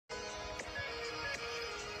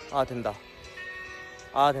아 된다.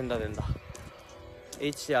 아 된다.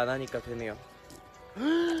 HD 안 하니까 되네요.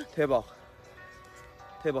 대박.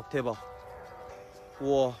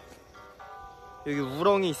 우와, 여기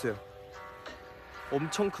우렁이 있어요.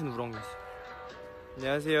 엄청 큰 우렁이 있어요.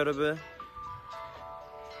 안녕하세요 여러분.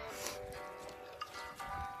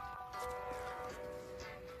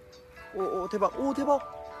 오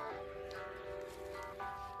대박.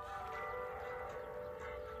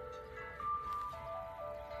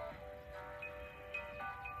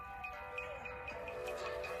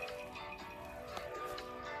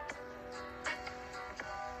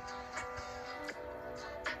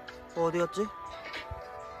 어디 갔지?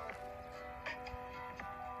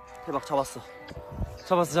 대박, 잡았어.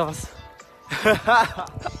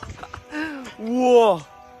 우와,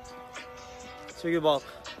 저기 막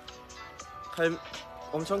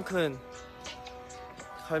엄청 큰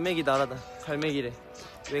갈매기 날아다. 갈매기래.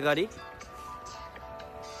 외가리?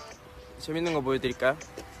 재밌는 거 보여드릴까요?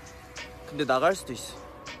 근데 나갈 수도 있어.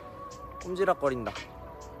 꼼지락거린다.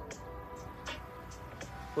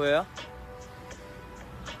 보여요?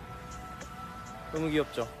 너무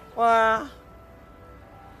귀엽죠? 와,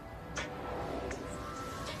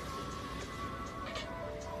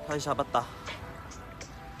 다시 잡았다.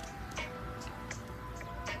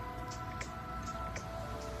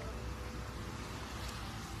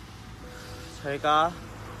 잘가.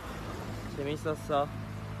 재밌었어.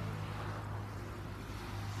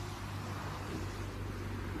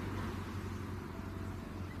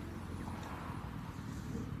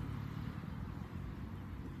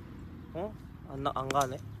 어? 안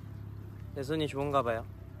가네. 내 손이 좋은가 봐요.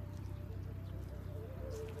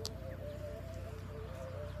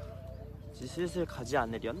 이제 슬슬 가지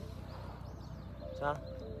않으련? 자,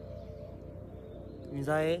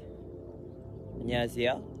 인사해.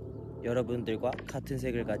 안녕하세요. 여러분들과 같은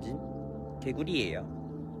색을 가진 개구리예요.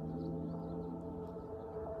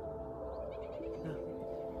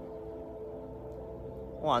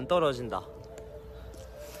 안 떨어진다.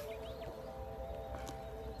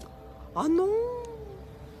 안녕.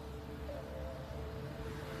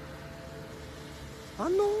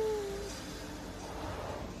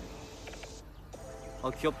 아,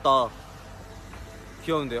 귀엽다.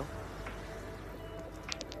 귀여운데요?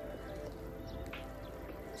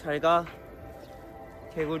 잘가,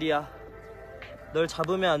 개구리야. 널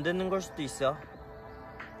잡으면 안 되는 걸 수도 있어.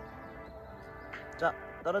 자,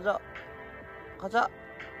 떨어져. 가자.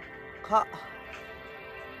 가.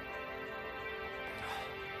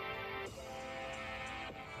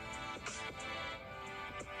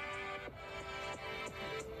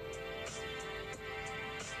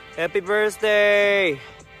 Happy birthday!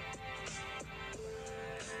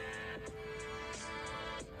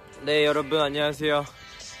 네, 여러분 안녕하세요.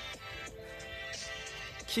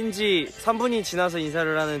 킨지 3분이 지나서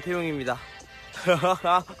인사를 하는 태용입니다.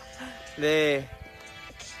 네.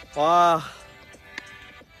 와,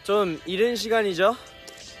 좀 이른 시간이죠?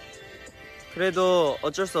 그래도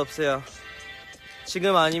어쩔 수 없어요.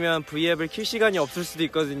 지금 아니면 V앱을 킬 시간이 없을 수도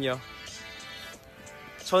있거든요.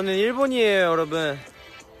 저는 일본이에요, 여러분.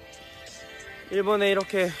 일본에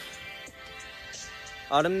이렇게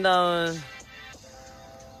아름다운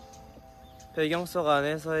배경 속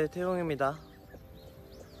안에서의 태용입니다.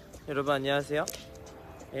 여러분 안녕하세요.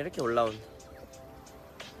 이렇게 올라온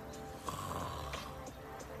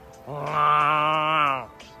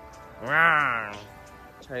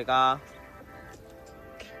잘가.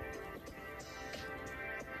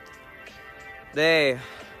 네,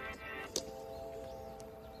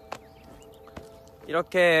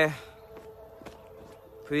 이렇게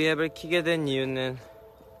V앱을 키게 된 이유는,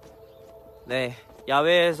 네,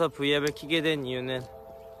 야외에서 V앱을 키게 된 이유는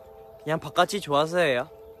그냥 바깥이 좋아서예요.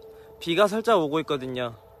 비가 살짝 오고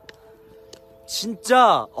있거든요.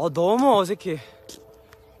 진짜 너무 어색해.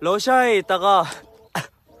 러시아에 있다가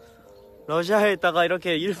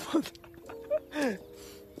이렇게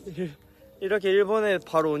이렇게 일본에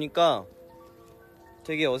바로 오니까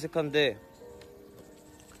되게 어색한데,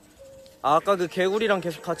 아까 그 개구리랑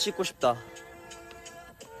계속 같이 있고 싶다.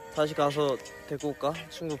 다시 가서 데리고 올까?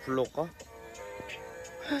 친구 불러올까?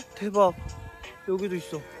 대박, 여기도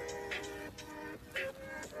있어.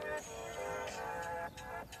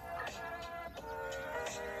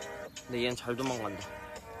 근데 얘는 잘 도망간다.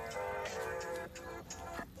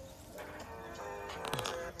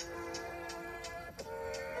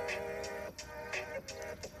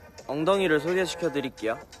 엉덩이를 소개시켜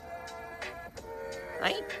드릴게요.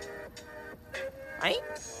 아이.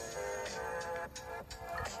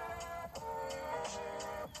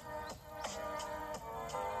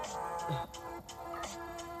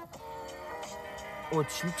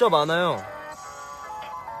 진짜 많아요.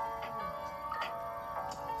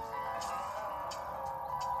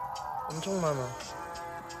 엄청 많아.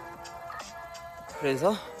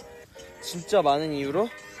 그래서 진짜 많은 이유로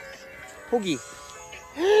포기.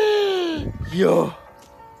 이야,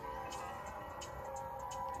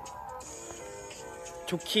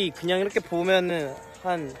 좋기. 그냥 이렇게 보면은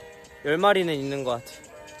한 10마리는 있는 것 같아.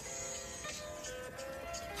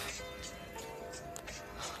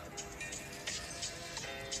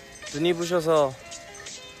 눈이 부셔서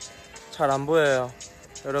잘 안 보여요,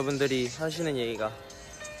 여러분들이 하시는 얘기가.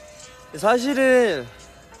 사실은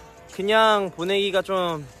그냥 보내기가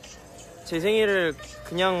좀, 제 생일을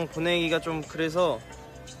그냥 보내기가 좀 그래서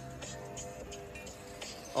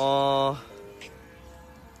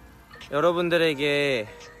여러분들에게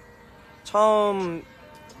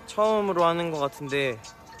처음으로 하는 것 같은데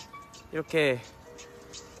이렇게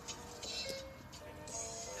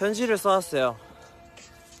편지를 써왔어요.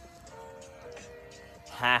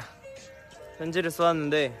 편지를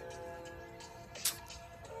써왔는데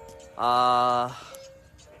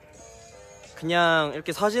그냥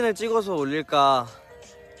이렇게 사진을 찍어서 올릴까,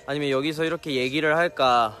 아니면 여기서 이렇게 얘기를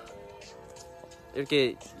할까,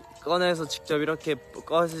 이렇게 꺼내서 직접 이렇게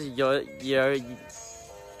꺼내서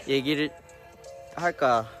얘기를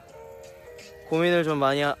할까 고민을 좀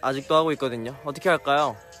많이 아직도 하고 있거든요. 어떻게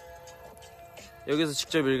할까요? 여기서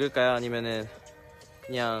직접 읽을까요? 아니면은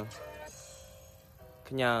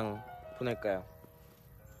그냥 보낼까요?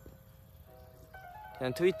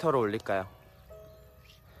 그냥 트위터로 올릴까요?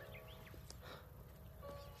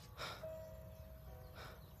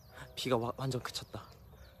 비가 완전 그쳤다.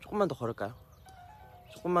 조금만 더 걸을까요?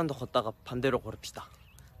 조금만 더 걷다가 반대로 걸읍시다.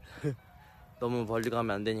 너무 멀리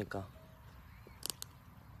가면 안 되니까.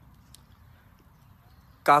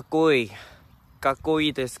 까꼬이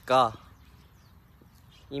데스까?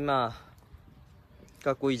 이마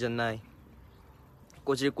까꼬이잖나이.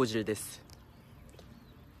 꼬질꼬질 데스.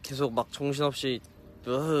 계속 막 정신없이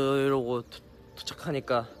이러고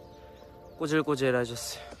도착하니까 꼬질꼬질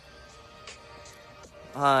해줬어요.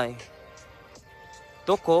 하이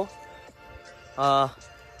도코?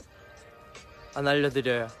 안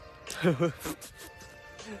알려드려요.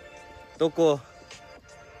 도코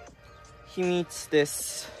히미츠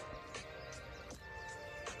데스.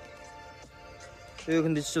 여기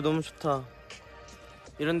근데 진짜 너무 좋다.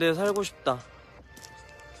 이런 데 살고 싶다.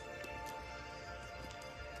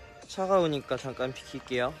 차가우니까 잠깐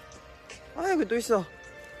비킬게요. 여기 또 있어.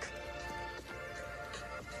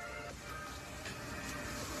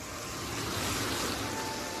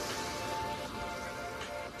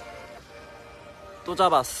 또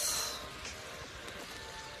잡았어.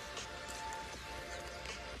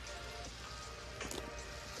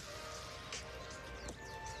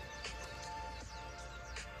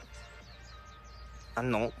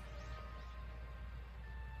 안녕.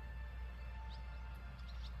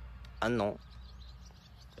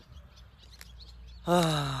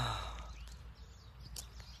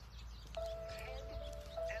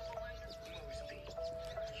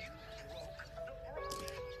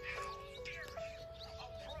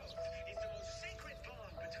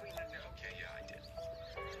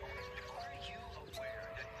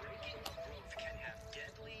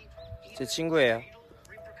 제 친구예요.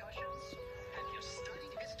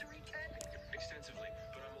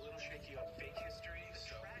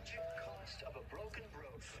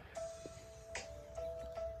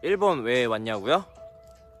 일본 왜 왔냐고요?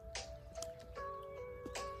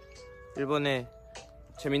 일본에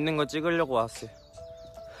재밌는 거 찍으려고 왔어요.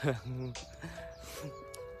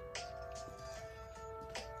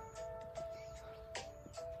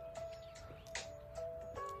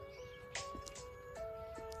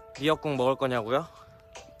 미역국 먹을 거냐고요?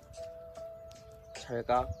 잘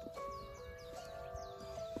가.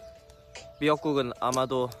 미역국은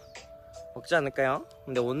아마도 먹지 않을까요?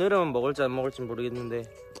 근데 오늘은 먹을지 안 먹을지 모르겠는데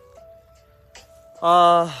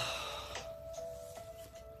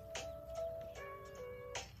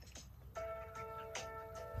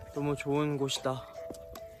너무 좋은 곳이다.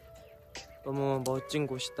 너무 멋진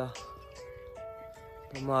곳이다.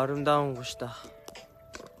 너무 아름다운 곳이다.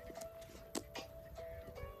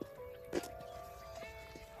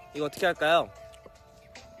 이거 어떻게 할까요?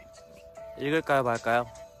 읽을까요 말까요?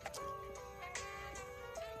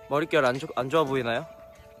 머릿결 안 좋아 보이나요?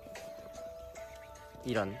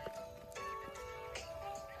 이런.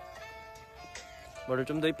 머리를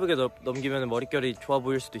좀 더 이쁘게 넘기면 머릿결이 좋아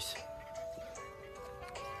보일 수도 있어.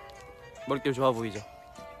 머릿결 좋아 보이죠?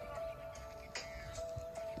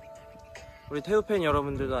 우리 태우 팬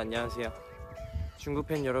여러분들도 안녕하세요. 중국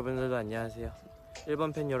팬 여러분들도 안녕하세요.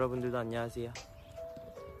 일본 팬 여러분들도 안녕하세요.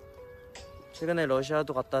 최근에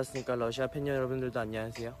러시아도 갔다 왔으니까 러시아 팬 여러분들도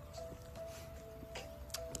안녕하세요.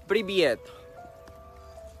 프리비엣.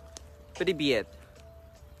 프리비엣.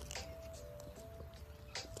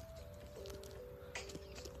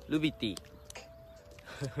 루비띠.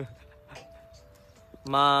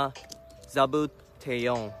 마 자부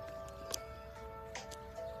태영.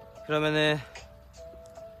 그러면은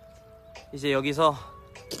이제 여기서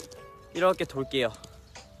이렇게 돌게요.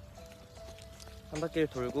 한 바퀴를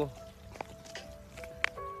돌고.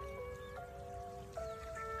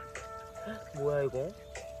 뭐야 이거?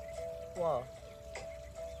 와,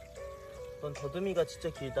 넌 더듬이가 진짜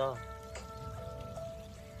길다.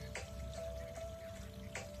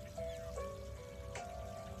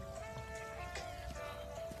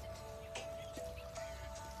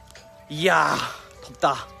 이야,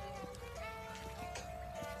 덥다.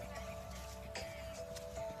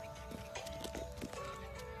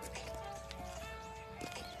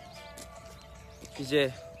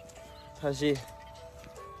 이제 다시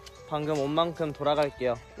방금 온 만큼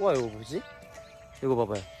돌아갈게요. 우와, 이거 뭐지? 이거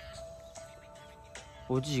봐봐요.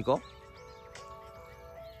 뭐지 이거?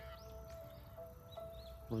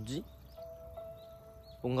 뭐지?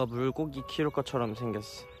 뭔가 물고기 키울 것처럼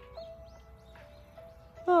생겼어.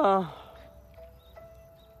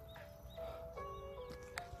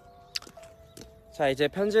 자, 이제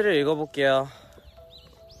편지를 읽어볼게요.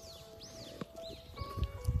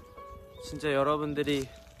 진짜 여러분들이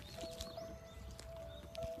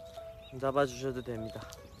잡아주셔도 됩니다.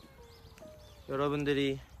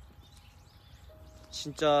 여러분들이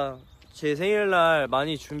진짜 제 생일날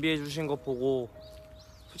많이 준비해 주신 거 보고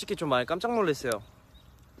솔직히 좀 많이 깜짝 놀랐어요.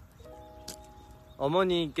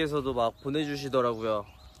 어머니께서도 막 보내주시더라고요.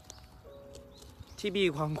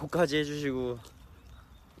 TV 광고까지 해주시고,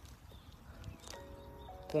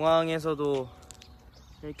 공항에서도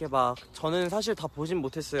이렇게 막, 저는 사실 다 보진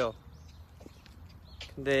못했어요.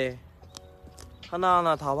 근데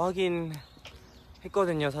하나하나 다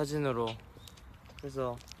확인했거든요, 사진으로.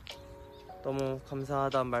 그래서 너무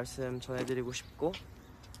감사하다는 말씀 전해드리고 싶고,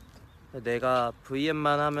 내가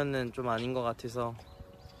VM만 하면은 좀 아닌 것 같아서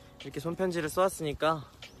이렇게 손편지를 써왔으니까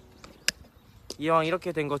이왕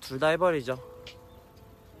이렇게 된 거 둘 다 해버리죠.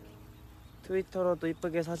 트위터로도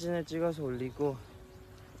이쁘게 사진을 찍어서 올리고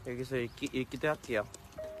여기서 읽기도 할게요.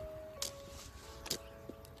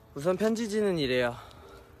 우선 편지지는 이래요.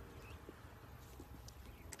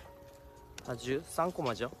 아주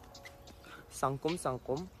쌍꼼하죠? 쌍꼼.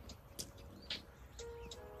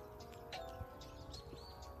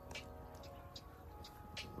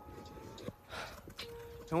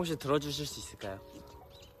 형혹시 들어주실 수 있을까요?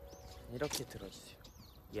 이렇게 들어주세요.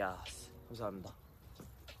 야스, 감사합니다.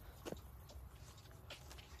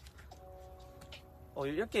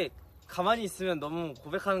 이렇게 가만히 있으면 너무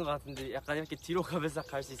고백하는 것 같은데 약간 이렇게 뒤로 가면서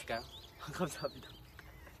갈 수 있을까요? 감사합니다.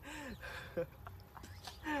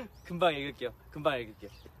 금방 읽을게요.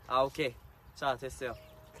 아, 오케이. 자, 됐어요.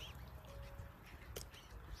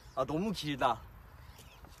 아, 너무 길다.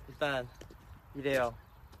 일단 이래요.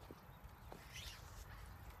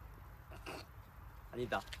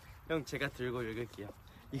 아니다, 형 제가 들고 읽을게요.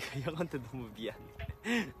 이거 형한테 너무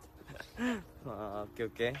미안해. 아,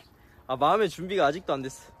 오케이. 아, 마음의 준비가 아직도 안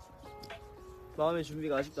됐어.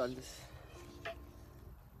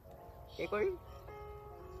 이걸?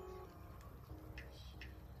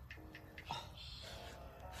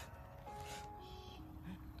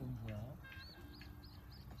 넌 뭐야?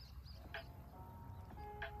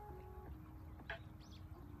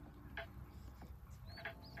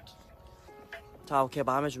 자, 오케이.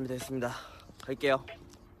 마음의 준비 됐습니다. 갈게요.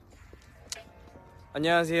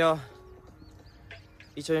 안녕하세요.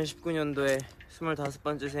 2019년도에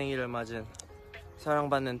 25번째 생일을 맞은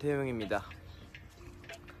사랑받는 태용입니다.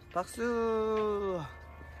 박수.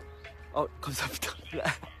 감사합니다.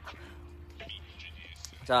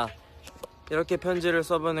 자, 이렇게 편지를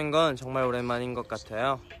써보는 건 정말 오랜만인 것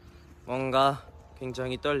같아요. 뭔가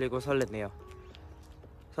굉장히 떨리고 설레네요.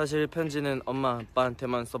 사실 편지는 엄마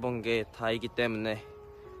아빠한테만 써본 게 다이기 때문에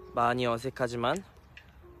많이 어색하지만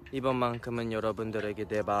이번만큼은 여러분들에게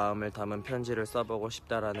내 마음을 담은 편지를 써보고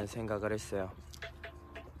싶다라는 생각을 했어요.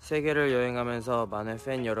 세계를 여행하면서 많은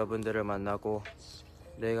팬 여러분들을 만나고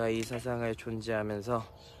내가 이 세상에 존재하면서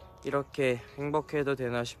이렇게 행복해도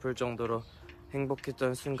되나 싶을 정도로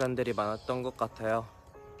행복했던 순간들이 많았던 것 같아요.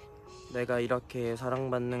 내가 이렇게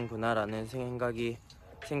사랑받는구나 라는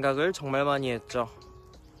생각을 정말 많이 했죠.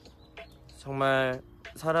 정말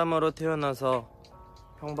사람으로 태어나서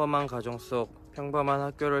평범한 가정 속 평범한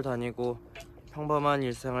학교를 다니고 평범한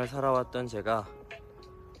일상을 살아왔던 제가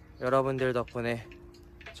여러분들 덕분에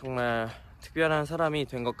정말 특별한 사람이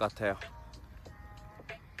된 것 같아요.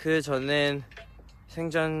 그 전엔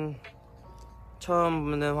생전 처음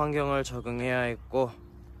보는 환경을 적응해야 했고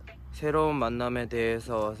새로운 만남에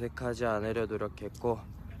대해서 어색하지 않으려 노력했고,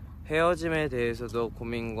 헤어짐에 대해서도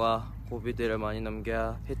고민과 고비들을 많이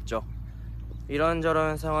넘겨야 했죠.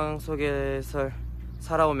 이런저런 상황 속에서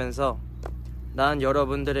살아오면서 난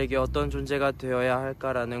여러분들에게 어떤 존재가 되어야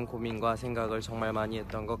할까라는 고민과 생각을 정말 많이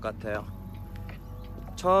했던 것 같아요.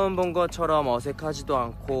 처음 본 것처럼 어색하지도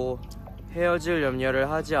않고 헤어질 염려를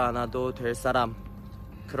하지 않아도 될 사람,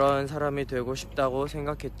 그런 사람이 되고 싶다고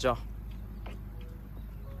생각했죠.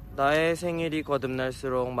 나의 생일이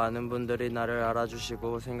거듭날수록 많은 분들이 나를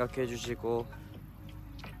알아주시고 생각해주시고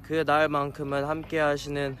그 날만큼은 함께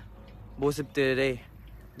하시는 모습들이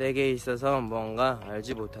내게 있어서 뭔가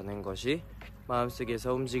알지 못하는 것이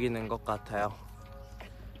마음속에서 움직이는 것 같아요.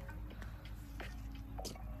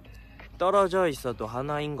 떨어져 있어도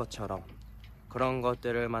하나인 것처럼 그런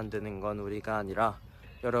것들을 만드는 건 우리가 아니라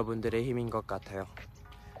여러분들의 힘인 것 같아요.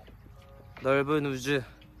 넓은 우주,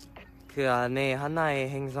 그 안에 하나의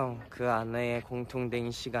행성, 그 안에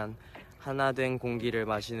공통된 시간, 하나 된 공기를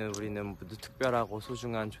마시는 우리는 모두 특별하고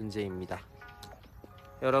소중한 존재입니다.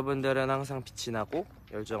 여러분들은 항상 빛이 나고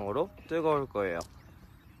열정으로 뜨거울 거예요.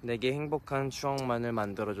 내게 행복한 추억만을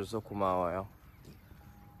만들어줘서 고마워요.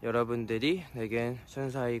 여러분들이 내겐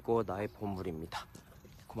천사이고 나의 보물입니다.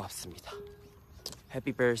 고맙습니다.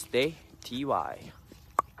 Happy birthday, TY.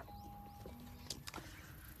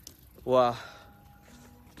 와,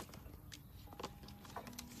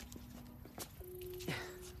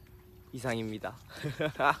 이상입니다.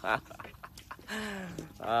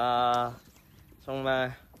 아,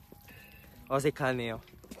 정말 어색하네요.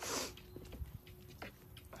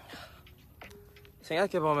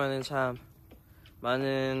 생각해보면은 참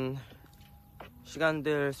많은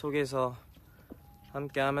시간들 속에서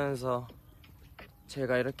함께 하면서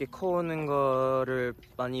제가 이렇게 커오는 거를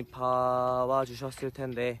많이 봐와 주셨을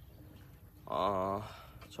텐데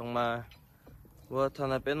정말 무엇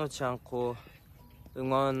하나 빼놓지 않고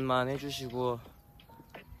응원만 해주시고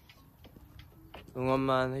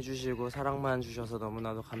사랑만 주셔서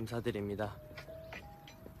너무나도 감사드립니다.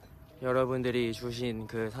 여러분들이 주신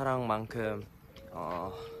그 사랑만큼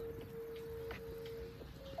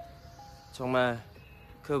정말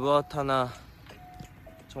그 무엇 하나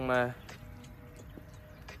정말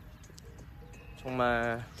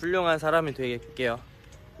훌륭한 사람이 되겠게요.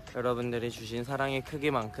 여러분들이 주신 사랑의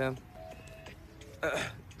크기만큼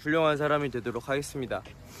훌륭한 사람이 되도록 하겠습니다.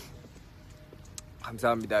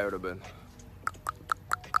 감사합니다, 여러분.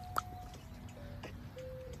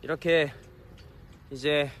 이렇게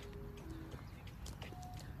이제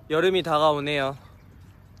여름이 다가오네요.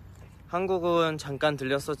 한국은 잠깐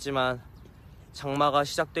들렸었지만 장마가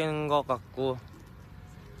시작되는 것 같고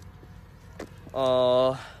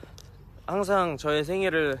항상 저의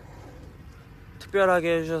생일을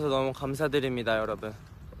특별하게 해주셔서 너무 감사드립니다, 여러분.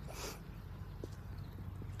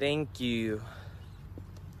 Thank you.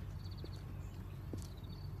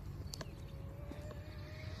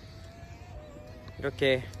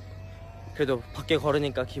 이렇게 그래도 밖에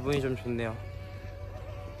걸으니까 기분이 좀 좋네요.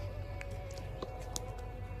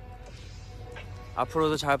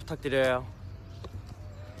 앞으로도 잘 부탁드려요.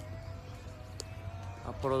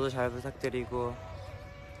 앞으로도 잘 부탁드리고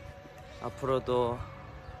앞으로도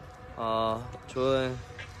좋은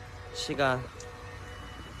시간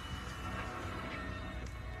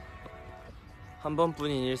한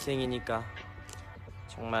번뿐인 일생이니까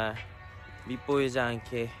정말 밉보이지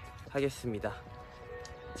않게 하겠습니다.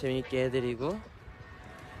 재밌게 해드리고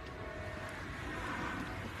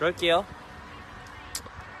그럴게요.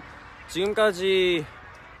 지금까지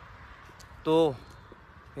또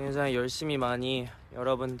굉장히 열심히 많이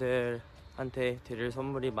여러분들한테 드릴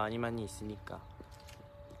선물이 많이 있으니까,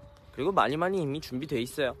 그리고 많이 이미 준비돼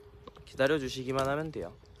있어요. 기다려 주시기만 하면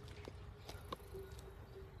돼요.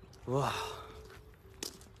 우와,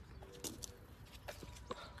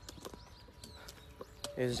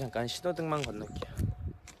 여기서 잠깐 신호등만 건널게요.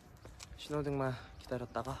 신호등만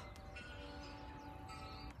기다렸다가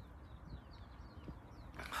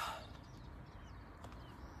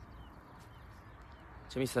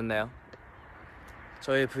재밌었나요?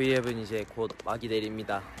 저의 V앱은 이제 곧 막이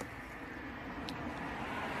내립니다.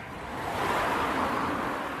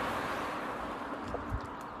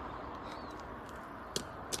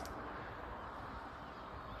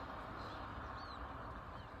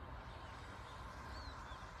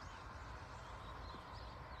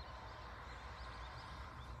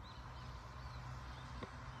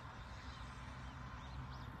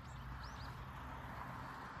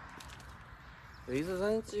 여기서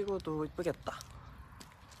사진 찍어도 이쁘겠다.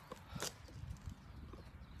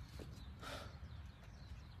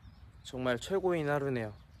 정말 최고인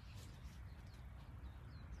하루네요.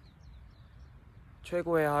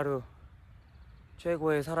 최고의 하루,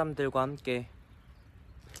 최고의 사람들과 함께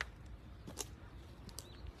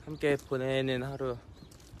보내는 하루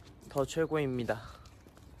더 최고입니다.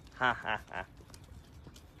 하하하.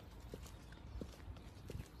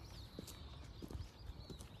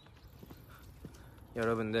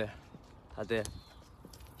 여러분들 다들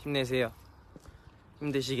힘내세요.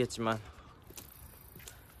 힘드시겠지만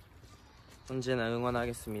언제나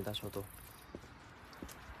응원하겠습니다. 저도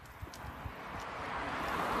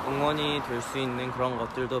응원이 될 수 있는 그런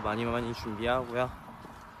것들도 많이 준비하고요.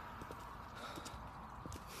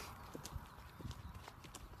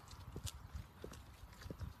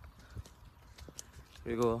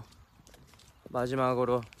 그리고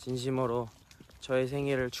마지막으로 진심으로 저의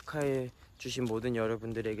생일을 축하해 주신 모든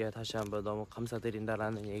여러분들에게 다시 한번 너무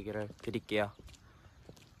감사드린다라는 얘기를 드릴게요.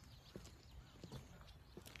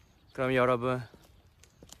 그럼 여러분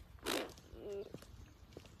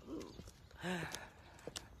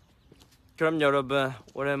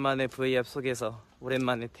오랜만에 V앱 속에서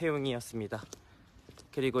오랜만에 태용이었습니다.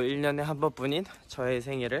 그리고 1년에 한 번뿐인 저의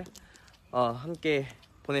생일을 함께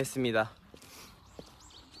보냈습니다.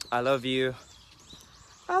 I love you.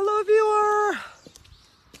 I love you all.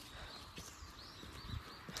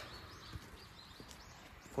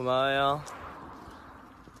 고마워요.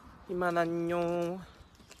 이만 안녕.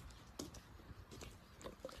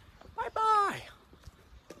 바이바이.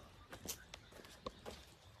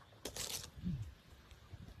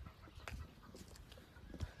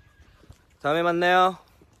 다음에 만나요.